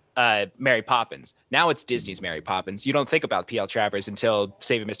 Mary Poppins. Now it's Disney's Mary Poppins. You don't think about P.L. Travers until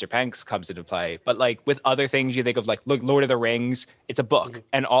Saving Mr. Banks comes into play. But like with other things, you think of like, look, Lord of the Rings, it's a book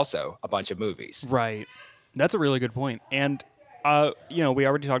and also a bunch of movies. Right. That's a really good point. And, we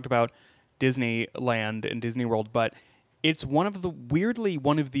already talked about Disneyland and Disney World, but it's one of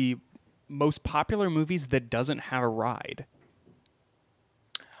the most popular movies that doesn't have a ride.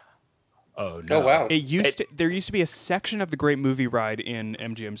 Oh no! Oh wow! There used to be a section of the Great Movie Ride in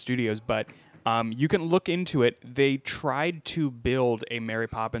MGM Studios, but you can look into it. They tried to build a Mary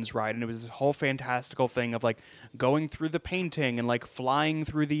Poppins ride, and it was this whole fantastical thing of like going through the painting and like flying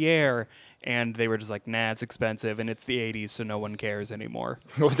through the air. And they were just like, nah, it's expensive, and it's the 80s, so no one cares anymore.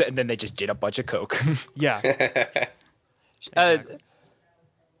 And then they just did a bunch of coke. Yeah. Exactly.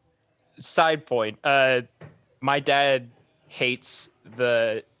 side point. My dad hates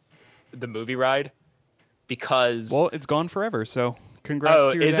the movie ride because Well, it's gone forever, so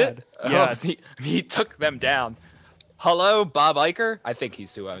congrats to your is dad. it? Yeah. Oh, he took them down. Hello, Bob Iger. I think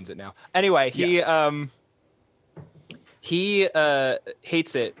he's who owns it now. Anyway, Yes. he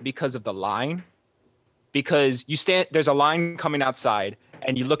hates it because of the line. Because there's a line coming outside,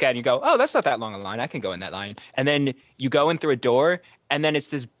 and you look at it and you go, oh, that's not that long a line. I can go in that line. And then you go in through a door, and then it's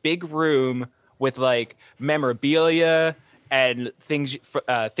this big room with like memorabilia and things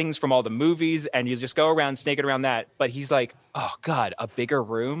from all the movies, and you just go around snaking around that. But he's like, oh God, a bigger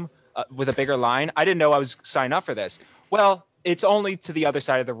room with a bigger line. I didn't know I was signing up for this. Well, it's only to the other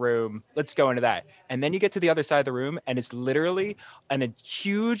side of the room. Let's go into that. And then you get to the other side of the room, and it's literally a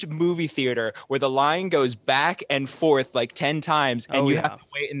huge movie theater where the line goes back and forth like 10 times, and you have to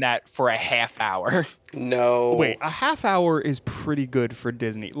wait in that for a half hour. No. Wait, a half hour is pretty good for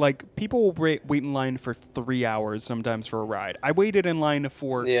Disney. Like, people will wait in line for 3 hours sometimes for a ride. I waited in line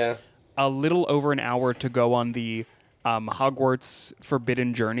for a little over an hour to go on the Hogwarts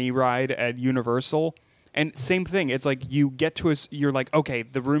Forbidden Journey ride at Universal. And same thing. It's like you get to you're like, okay,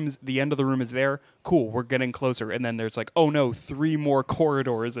 the end of the room is there. Cool, we're getting closer. And then there's like, oh no, 3 more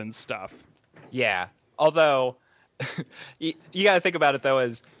corridors and stuff. Yeah. Although, you got to think about it, though,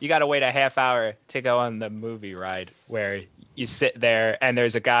 is you got to wait a half hour to go on the movie ride where you sit there and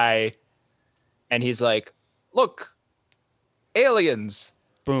there's a guy and he's like, look, aliens.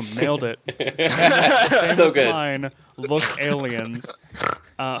 Boom, nailed it. So good. Line, look, aliens.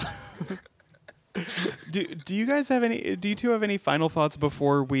 Do you guys have any? Do you two have any final thoughts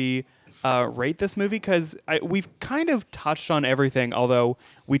before we rate this movie? Because we've kind of touched on everything, although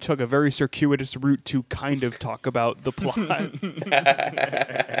we took a very circuitous route to kind of talk about the plot.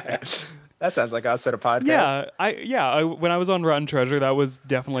 That sounds like us at a podcast. When I was on Rotten Treasure, that was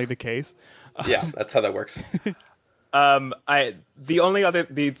definitely the case. Yeah, that's how that works.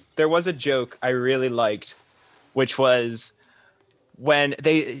 There was a joke I really liked, which was when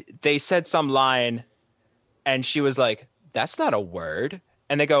they said some line and she was like, that's not a word.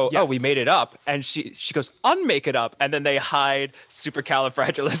 And they go, oh, we made it up. And she goes, unmake it up. And then they hide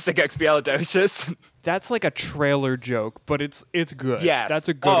supercalifragilisticexpialidocious. That's like a trailer joke, but it's good. Yes. That's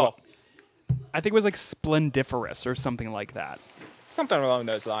a good one. I think it was like splendiferous or something like that. Something along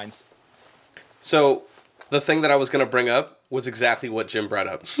those lines. So the thing that I was going to bring up was exactly what Jim brought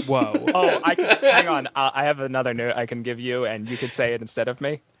up. Whoa. Hang on. I have another note I can give you, and you could say it instead of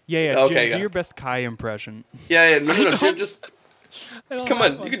me. Yeah. Okay, Jim, do your best Kai impression. Yeah. No, Jim, just come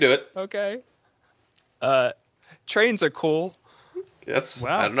on. You can do it. Okay. Trains are cool. That's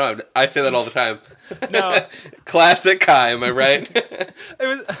Wow. I don't know. I say that all the time. No, Classic Kai. Am I right? it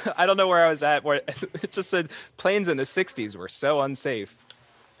was. I don't know where I was at. Where it just said planes in the '60s were so unsafe,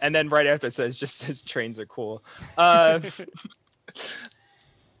 and then right after it says trains are cool.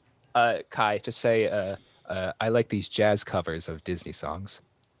 Kai, just say I like these jazz covers of Disney songs.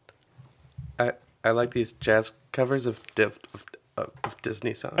 I like these jazz covers of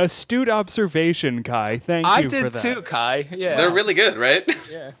Disney songs. Astute observation, Kai. Thank you for that. I did too, Kai. Yeah, They're really good, right?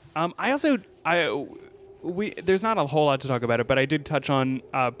 Yeah. There's not a whole lot to talk about it, but I did touch on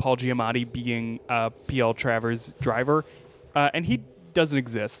Paul Giamatti being P.L. Travers' driver, and he doesn't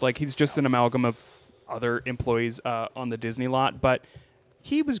exist. Like, he's just an amalgam of other employees on the Disney lot, but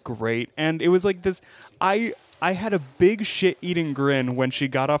he was great, and it was like this. I had a big shit-eating grin when she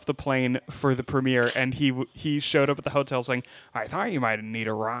got off the plane for the premiere, and he showed up at the hotel saying, "I thought you might need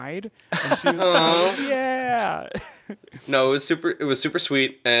a ride." And she was like, yeah. No, it was super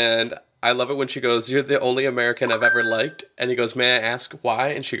sweet, and I love it when she goes, "You're the only American I've ever liked," and he goes, "May I ask why?"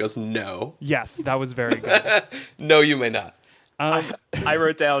 And she goes, "No." Yes, that was very good. No, you may not. I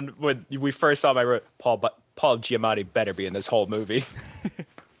wrote down when we first saw him. I wrote Paul Giamatti better be in this whole movie.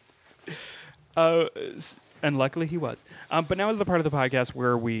 And luckily he was. But now is the part of the podcast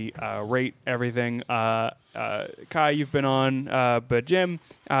where we rate everything. Kai, you've been on, but Jim,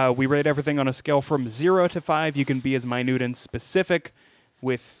 we rate everything on a scale from 0 to 5. You can be as minute and specific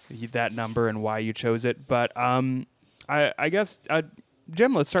with that number and why you chose it. But I guess,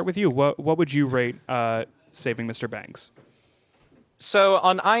 Jim, let's start with you. What would you rate Saving Mr. Banks? So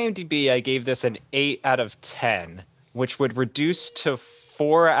on IMDb, I gave this an 8 out of 10, which would reduce to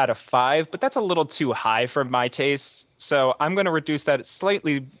 4 out of 5, but that's a little too high for my taste. So I'm going to reduce that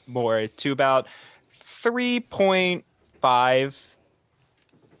slightly more to about 3.5,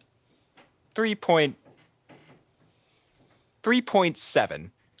 3.7.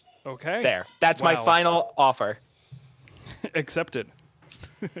 Okay. There. That's my final offer. Accepted.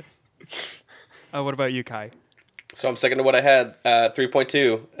 What about you, Kai? So I'm sticking to what I had,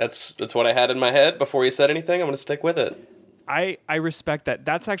 3.2. That's what I had in my head before you said anything. I'm going to stick with it. I respect that.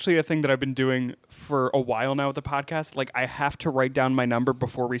 That's actually a thing that I've been doing for a while now with the podcast. Like, I have to write down my number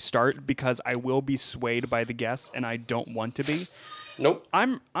before we start because I will be swayed by the guests, and I don't want to be. Nope.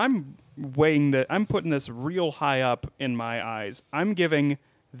 I'm putting this real high up in my eyes. I'm giving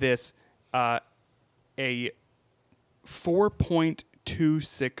this a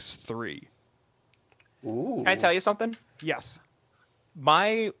 4.263. Ooh. Can I tell you something? Yes.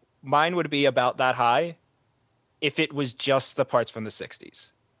 Mine would be about that high if it was just the parts from the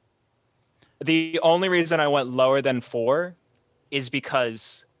 60s. The only reason I went lower than 4 is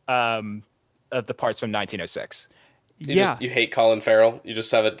because of the parts from 1906. You hate Colin Farrell. You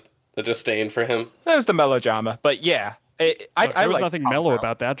just have a disdain for him. That was the melodrama, but yeah. There was like nothing Colin mellow Farrell.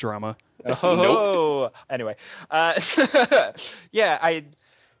 about that drama. Oh, anyway. Yeah,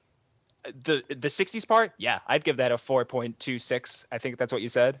 the 60s part, yeah, I'd give that a 4.26. I think that's what you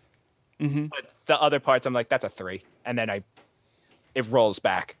said. Mm-hmm. But the other parts, I'm like, that's a 3. And then it rolls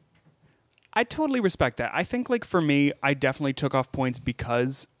back. I totally respect that. I think, like, for me, I definitely took off points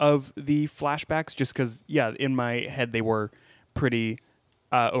because of the flashbacks, just because, yeah, in my head they were pretty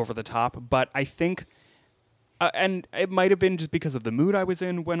over the top. But I think, and it might have been just because of the mood I was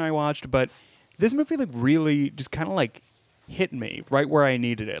in when I watched, but this movie, like, really just kind of, like, hit me right where I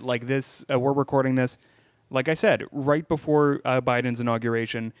needed it. Like, this, we're recording this, like I said, right before Biden's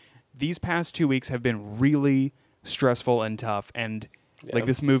inauguration. These past 2 weeks have been really stressful and tough, and like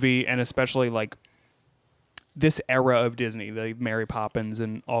this movie, and especially like this era of Disney, the Mary Poppins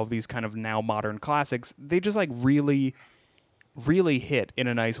and all of these kind of now modern classics, they just like really, really hit in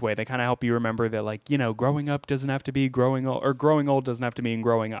a nice way. They kind of help you remember that, like, you know, growing up doesn't have to be growing old, or growing old doesn't have to mean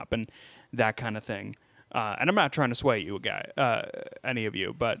growing up, and that kind of thing. And I'm not trying to sway you, any of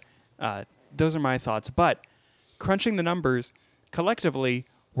you, but those are my thoughts. But crunching the numbers, collectively,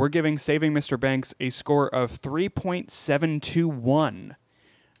 we're giving Saving Mr. Banks a score of 3.721.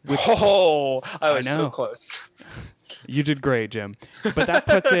 I was know. so close. You did great, Jim. But that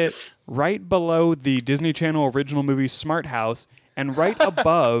puts it right below the Disney Channel original movie Smart House and right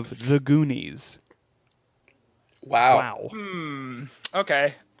above The Goonies. Wow.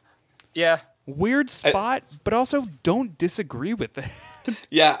 Okay. Yeah. Weird spot, but also don't disagree with it.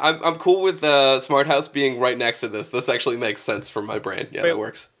 Yeah, I'm cool with Smart House being right next to this. This actually makes sense for my brain. Yeah, that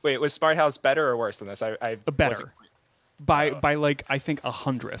works. Wait, was Smart House better or worse than this? I Better. By like, I think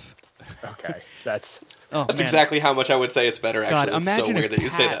 100th. Okay, that's That's exactly how much I would say it's better, actually. God, It's imagine so weird if that you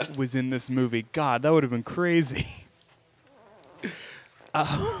say Pat that. was in this movie. God, that would have been crazy.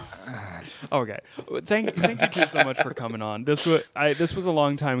 Okay. Thank you two so much for coming on. This was a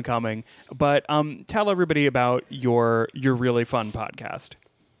long time coming, but tell everybody about your really fun podcast.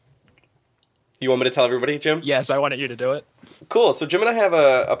 You want me to tell everybody, Jim? yes. I wanted you to do it. Cool. So Jim and I have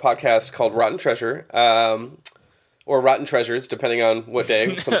a podcast called Rotten Treasure, or Rotten Treasures, depending on what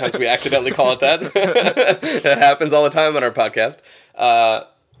day. Sometimes we accidentally call it that. That happens all the time on our podcast.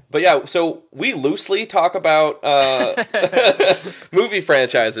 But yeah, so we loosely talk about movie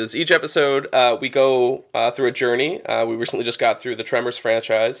franchises. Each episode, we go through a journey. We recently just got through the Tremors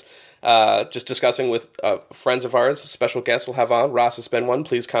franchise, just discussing with friends of ours. Special guests we'll have on. Ross has been one.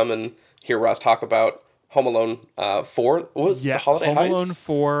 Please come and hear Ross talk about Home Alone 4. What was the Holiday Home Heights? Alone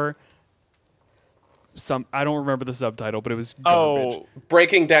 4. I don't remember the subtitle, but it was garbage. Oh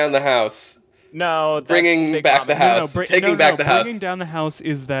Breaking Down the House. no, that's Bringing Big back the Promise. house. Taking back the house. Bringing Down the House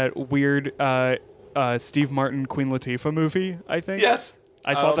is that weird Steve Martin, Queen Latifah movie, I think. Yes.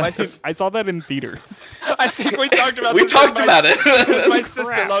 I saw my that. I saw that in theaters. I think we talked about. We this talked with about it. My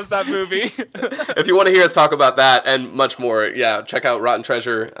sister Crap. loves that movie. If you want to hear us talk about that and much more, yeah, check out Rotten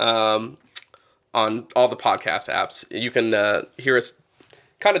Treasure on all the podcast apps. You can hear us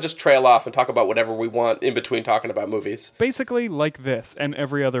kind of just trail off and talk about whatever we want in between talking about movies. Basically, like this and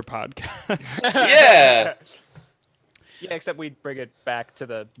every other podcast. Yeah. Yeah, except we bring it back to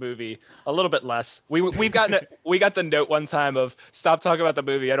the movie a little bit less. We got the note one time of stop talking about the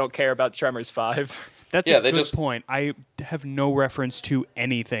movie. I don't care about Tremors 5. That's Yeah, a they good just- point. I have no reference to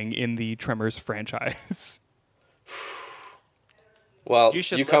anything in the Tremors franchise. Well, You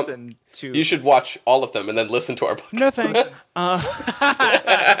should you come- listen to. You should watch all of them and then listen to our podcast. No thanks.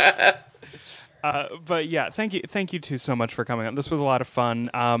 But yeah, thank you two so much for coming on. This was a lot of fun.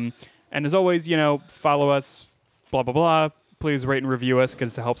 And as always, follow us, blah, blah, blah. Please rate and review us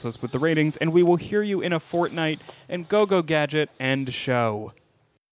because it helps us with the ratings. And we will hear you in a fortnight. And go, Gadget, and show.